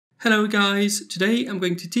Hello guys, today I'm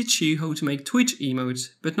going to teach you how to make Twitch emotes,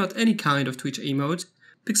 but not any kind of Twitch emote,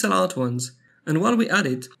 pixel art ones. And while we're at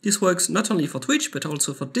it, this works not only for Twitch but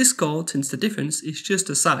also for Discord, since the difference is just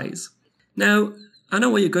the size. Now, I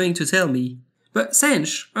know what you're going to tell me, but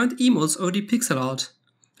Sanj, aren't emotes already pixel art?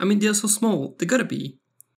 I mean, they're so small, they gotta be.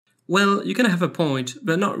 Well, you're gonna have a point,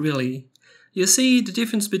 but not really. You see, the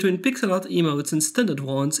difference between pixel art emotes and standard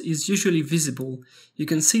ones is usually visible. You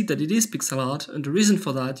can see that it is pixel art, and the reason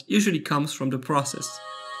for that usually comes from the process.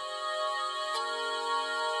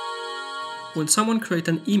 When someone creates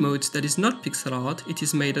an emote that is not pixel art, it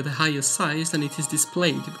is made at a higher size and it is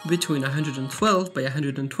displayed between 112 by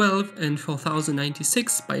 112 and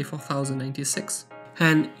 4096 by 4096.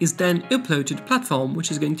 And is then uploaded to the platform,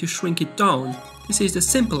 which is going to shrink it down. This is the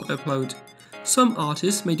simple upload. Some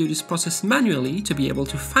artists may do this process manually to be able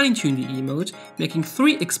to fine-tune the emote, making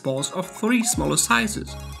 3 exports of 3 smaller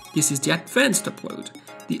sizes. This is the advanced upload.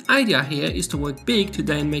 The idea here is to work big to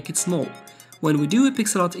then make it small. When we do a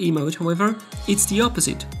pixel art emote, however, it's the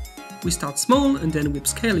opposite. We start small and then we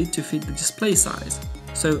upscale it to fit the display size.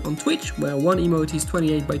 So on Twitch, where one emote is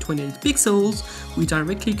 28 by 28 pixels, we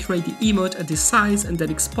directly create the emote at this size and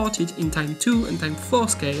then export it in x2 and x4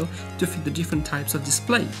 scale to fit the different types of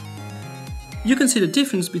display. You can see the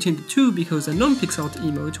difference between the two because a non-pixel art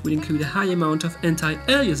emote will include a high amount of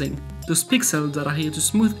anti-aliasing, those pixels that are here to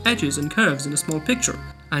smooth edges and curves in a small picture.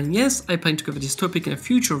 And yes, I plan to cover this topic in a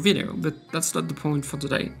future video, but that's not the point for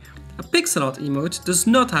today. A pixel art emote does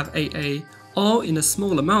not have AA, or in a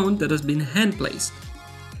small amount that has been hand-placed.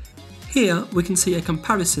 Here we can see a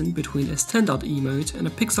comparison between a standard emote and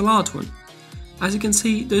a pixel art one. As you can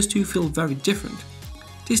see, those two feel very different.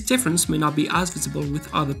 This difference may not be as visible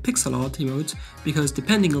with other pixel art emotes because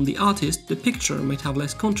depending on the artist, the picture might have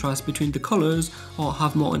less contrast between the colors or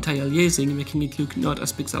have more anti-aliasing, making it look not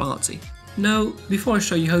as pixel arty. Now, before I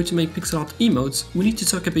show you how to make pixel art emotes, we need to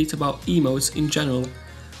talk a bit about emotes in general.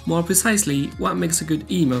 More precisely, what makes a good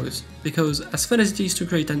emote, because as fun as it is to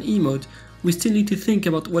create an emote, we still need to think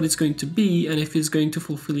about what it's going to be and if it's going to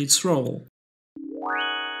fulfill its role.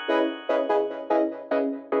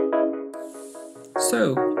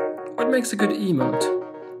 So, what makes a good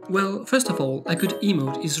emote? Well, first of all, a good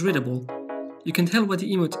emote is readable. You can tell what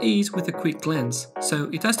the emote is with a quick glance, so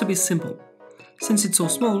it has to be simple. Since it's so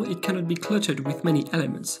small, it cannot be cluttered with many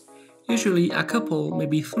elements. Usually a couple,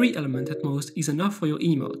 maybe 3 elements at most, is enough for your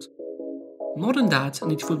emote. More than that,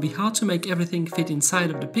 and it will be hard to make everything fit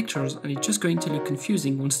inside of the pictures and it's just going to look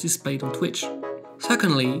confusing once displayed on Twitch.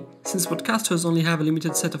 Secondly, since broadcasters only have a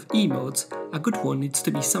limited set of emotes, a good one needs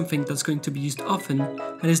to be something that's going to be used often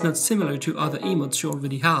and is not similar to other emotes you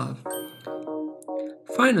already have.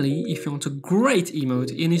 Finally, if you want a great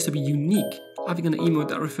emote, it needs to be unique. Having an emote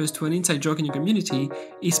that refers to an inside joke in your community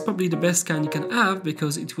is probably the best kind you can have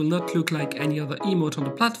because it will not look like any other emote on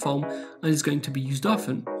the platform and is going to be used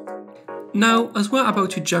often. Now, as we're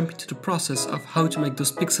about to jump into the process of how to make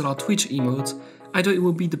those pixel art Twitch emotes, I thought it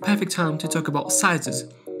would be the perfect time to talk about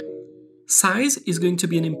sizes. Size is going to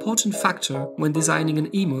be an important factor when designing an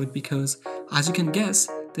emote because, as you can guess,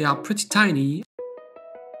 they are pretty tiny.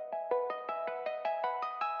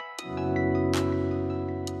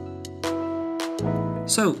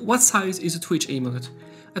 So, what size is a Twitch emote?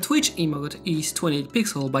 A Twitch emote is 28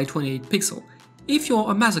 pixel by 28 pixel. If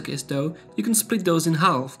you're a masochist though, you can split those in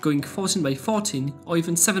half, going 14 by 14 or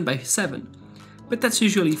even 7 by 7. But that's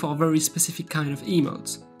usually for a very specific kind of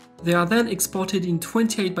emotes. They are then exported in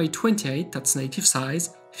 28 by 28, that's native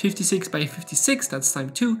size, 56 by 56, that's time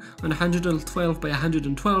 2, and 112 by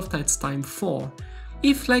 112, that's time 4.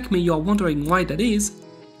 If, like me, you are wondering why that is,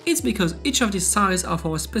 it's because each of these sizes are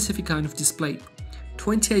for a specific kind of display.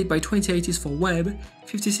 28 by 28 is for web,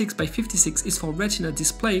 56 by 56 is for retina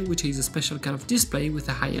display, which is a special kind of display with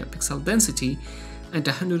a higher pixel density, and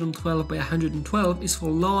 112 by 112 is for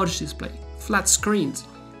large display, flat screens.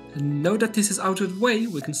 And now that this is out of the way,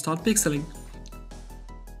 we can start pixeling.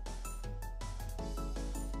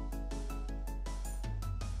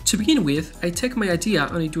 To begin with, I take my idea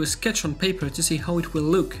and I do a sketch on paper to see how it will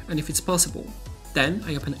look and if it's possible. Then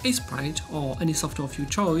I open Sprite or any software of your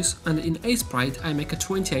choice, and in Sprite I make a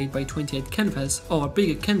 28 by 28 canvas or a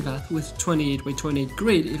bigger canvas with 28 by 28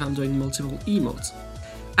 grid if I'm doing multiple emotes.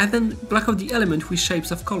 I then block out the element with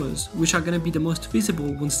shapes of colors, which are going to be the most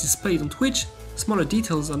visible once displayed on Twitch. Smaller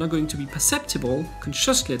details are not going to be perceptible,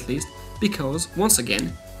 consciously at least, because, once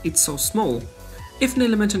again, it's so small. If an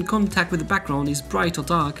element in contact with the background is bright or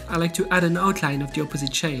dark, I like to add an outline of the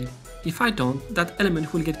opposite shade. If I don't, that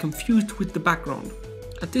element will get confused with the background.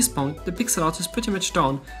 At this point, the pixel art is pretty much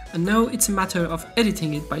done, and now it's a matter of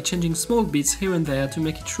editing it by changing small bits here and there to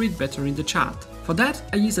make it read better in the chat. For that,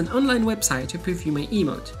 I use an online website to preview my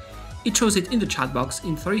emote. It shows it in the chat box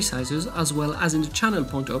in 3 sizes as well as in the channel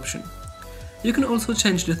point option. You can also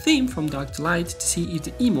change the theme from dark to light to see if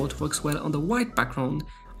the emote works well on the white background.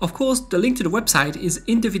 Of course, the link to the website is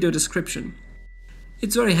in the video description.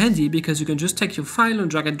 It's very handy because you can just take your file and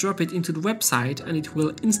drag and drop it into the website and it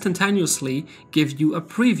will instantaneously give you a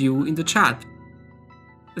preview in the chat.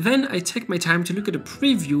 Then I take my time to look at the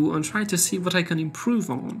preview and try to see what I can improve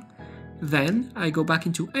on. Then I go back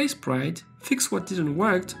into Sprite, fix what didn't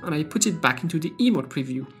work, and I put it back into the emote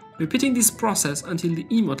preview, repeating this process until the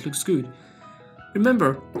emote looks good.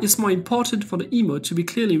 Remember, it's more important for the emote to be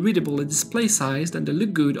clearly readable at display size than the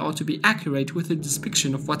look good or to be accurate with the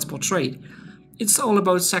depiction of what's portrayed. It's all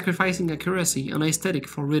about sacrificing accuracy and aesthetic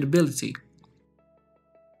for readability.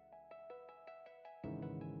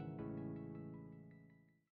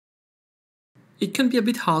 It can be a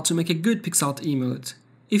bit hard to make a good pixel art emote.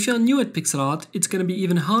 If you're new at pixel art, it's gonna be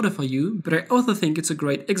even harder for you, but I also think it's a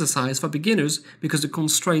great exercise for beginners because the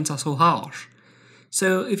constraints are so harsh.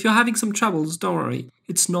 So if you're having some troubles, don't worry,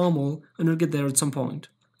 it's normal and we'll get there at some point.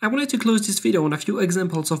 I wanted to close this video on a few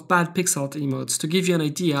examples of bad pixel art emotes to give you an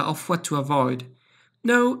idea of what to avoid.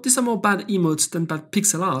 No, these are more bad emotes than bad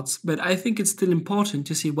pixel arts, but I think it's still important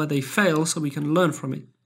to see where they fail so we can learn from it.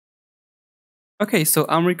 Okay, so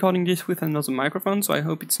I'm recording this with another microphone, so I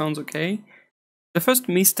hope it sounds okay. The first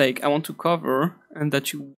mistake I want to cover, and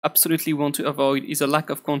that you absolutely want to avoid, is a lack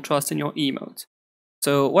of contrast in your emote.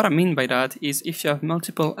 So what I mean by that is if you have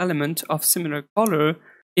multiple elements of similar color,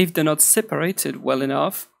 if they're not separated well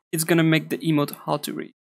enough, it's gonna make the emote hard to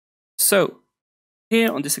read. So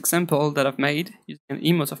here on this example that I've made, using an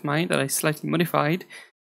emote of mine that I slightly modified,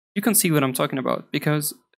 you can see what I'm talking about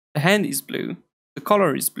because the hand is blue, the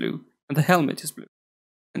collar is blue, and the helmet is blue.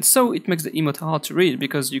 And so it makes the emote hard to read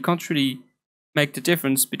because you can't really make the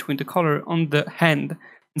difference between the color on the hand.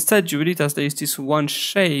 Instead, you read it as there is this one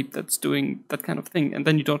shape that's doing that kind of thing, and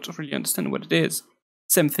then you don't really understand what it is.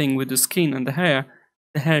 Same thing with the skin and the hair.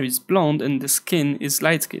 The hair is blonde and the skin is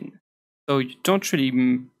light skin. So you don't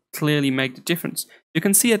really clearly make the difference. You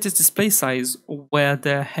can see at this display size where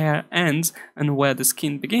the hair ends and where the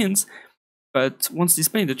skin begins, but once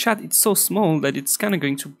displayed in the chat, it's so small that it's kind of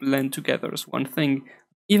going to blend together as one thing.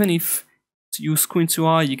 Even if you squint your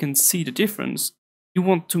eye, you can see the difference. You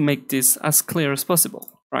want to make this as clear as possible,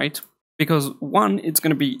 right? Because one, it's going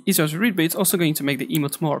to be easier to read, but it's also going to make the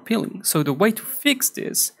emote more appealing. So the way to fix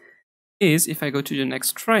this is, if I go to the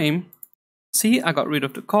next frame, see, I got rid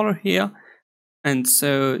of the color here. And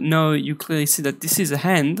so now you clearly see that this is a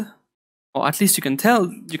hand, or at least you can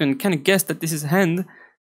tell, you can kind of guess that this is a hand,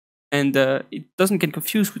 and it doesn't get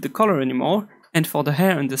confused with the color anymore. And for the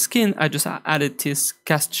hair and the skin, I just added this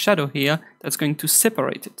cast shadow here that's going to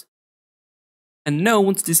separate it. And now,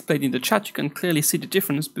 once displayed in the chat, you can clearly see the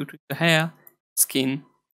difference between the hair, skin,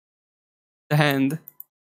 the hand,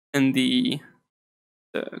 and the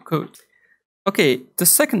coat. Okay, the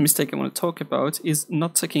second mistake I want to talk about is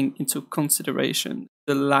not taking into consideration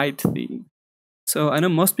the light theme. So I know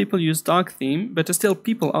most people use dark theme, but there's still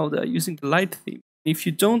people out there using the light theme. If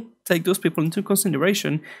you don't take those people into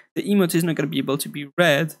consideration, the emote is not going to be able to be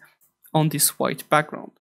read on this white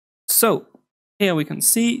background. So here we can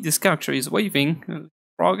see this character is waving.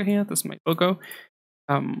 Frog here, that's my logo.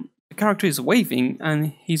 The character is waving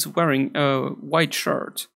and he's wearing a white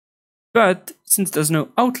shirt. But since there's no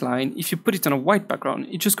outline, if you put it on a white background,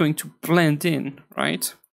 it's just going to blend in,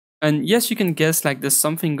 right? And yes, you can guess like there's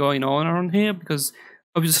something going on around here because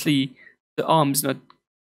obviously the arm is not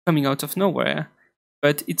coming out of nowhere.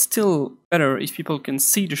 But it's still better if people can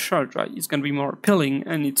see the shirt, right? It's going to be more appealing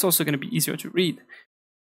and it's also going to be easier to read.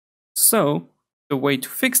 So the way to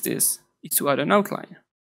fix this is to add an outline.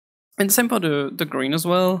 And same for the green as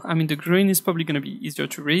well. I mean, the green is probably going to be easier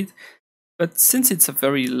to read. But since it's a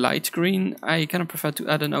very light green, I kind of prefer to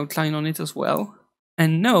add an outline on it as well.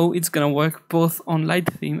 And now it's going to work both on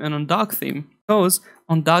light theme and on dark theme. Because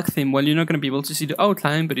on dark theme, well, you're not going to be able to see the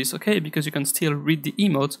outline, but it's okay because you can still read the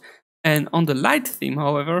emote. And on the light theme,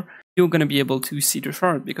 however, you're going to be able to see the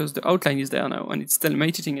shirt because the outline is there now and it's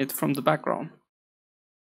delimiting it from the background.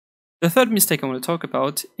 The third mistake I want to talk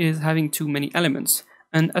about is having too many elements.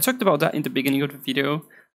 And I talked about that in the beginning of the video,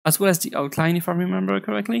 as well as the outline if I remember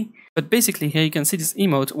correctly. But basically here you can see this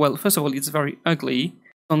emote. Well, first of all, it's very ugly.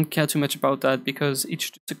 Don't care too much about that because it's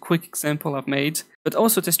just a quick example I've made. But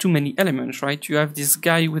also there's too many elements, right? You have this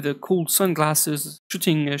guy with the cool sunglasses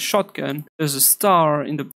shooting a shotgun. There's a star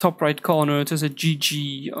in the top right corner. There's a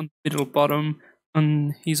GG on the middle bottom.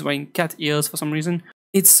 And he's wearing cat ears for some reason.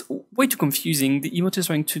 it's way too confusing. The emote is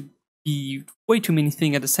trying to be way too many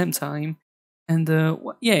things at the same time. And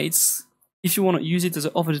yeah, it's if you want to use it as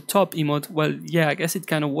an over-the-top emote, well, yeah, I guess it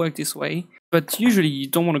kind of works this way. But usually you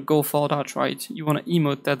don't want to go for that, right? You want an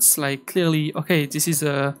emote that's like clearly, okay, this is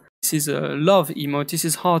a love emote, this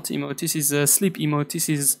is heart emote, this is a sleep emote, this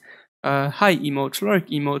is high emote, lurk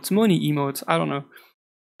emote, money emote, I don't know.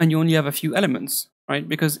 And you only have a few elements, right?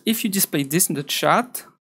 Because if you display this in the chat,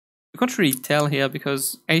 you can't really tell here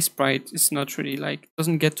because a sprite is not really like,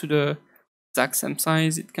 doesn't get to the exact same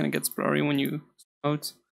size. It kind of gets blurry when you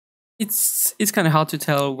emote. It's kind of hard to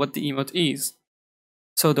tell what the emote is.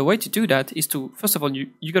 So the way to do that is to, first of all,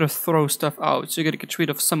 you gotta throw stuff out. So you gotta get rid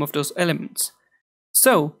of some of those elements.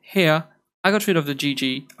 So here, I got rid of the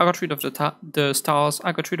GG, I got rid of the stars,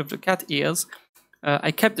 I got rid of the cat ears, I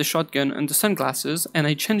kept the shotgun and the sunglasses, and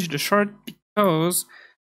I changed the shirt because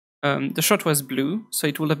the shot was blue, so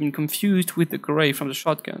it would have been confused with the gray from the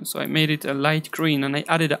shotgun. So I made it a light green, and I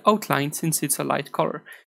added an outline since it's a light color.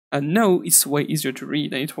 And now it's way easier to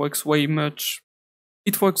read, and it works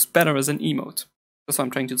it works better as an emote. That's what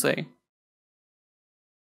I'm trying to say.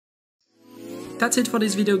 That's it for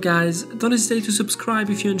this video, guys. Don't hesitate to subscribe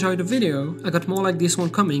if you enjoyed the video. I got more like this one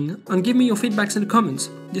coming, and give me your feedbacks in the comments.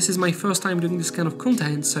 This is my first time doing this kind of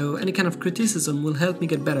content, so any kind of criticism will help me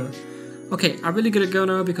get better. Okay, I really gotta go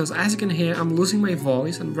now because as you can hear, I'm losing my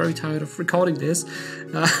voice. I'm very tired of recording this.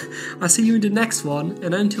 I'll see you in the next one,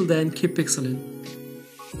 and until then, keep pixeling.